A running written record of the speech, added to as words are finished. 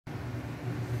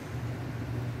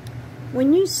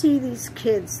When you see these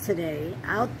kids today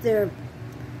out there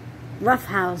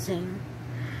roughhousing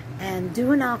and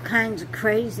doing all kinds of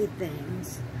crazy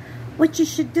things, what you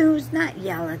should do is not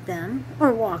yell at them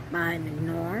or walk by and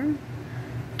ignore them.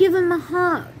 Give them a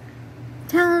hug.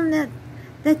 Tell them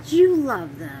that you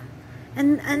love them,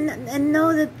 and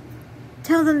know that.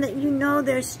 Tell them that you know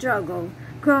their struggle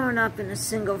growing up in a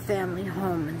single-family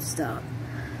home and stuff.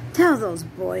 Tell those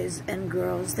boys and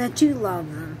girls that you love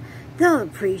them. They'll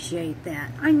appreciate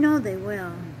that. I know they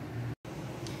will.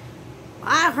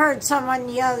 I heard someone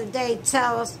the other day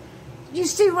tell us, you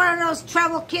see one of those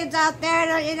trouble kids out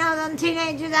there, you know, them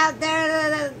teenagers out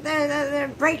there, they're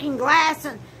breaking glass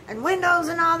and windows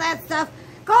and all that stuff.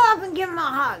 Go up and give them a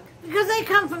hug, because they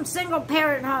come from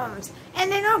single-parent homes,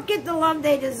 and they don't get the love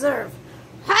they deserve.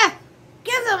 Ha!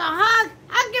 Give them a hug.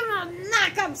 I'll give them a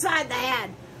knock upside the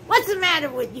head. What's the matter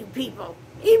with you people?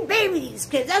 You baby these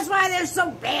kids. That's why they're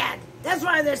so bad. That's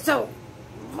why they're so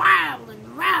wild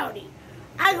and rowdy.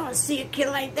 I'm going to see a kid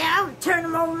like that. I'm going to turn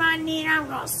him over my knee and I'm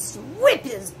going to whip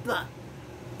his butt.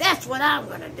 That's what I'm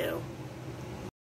going to do.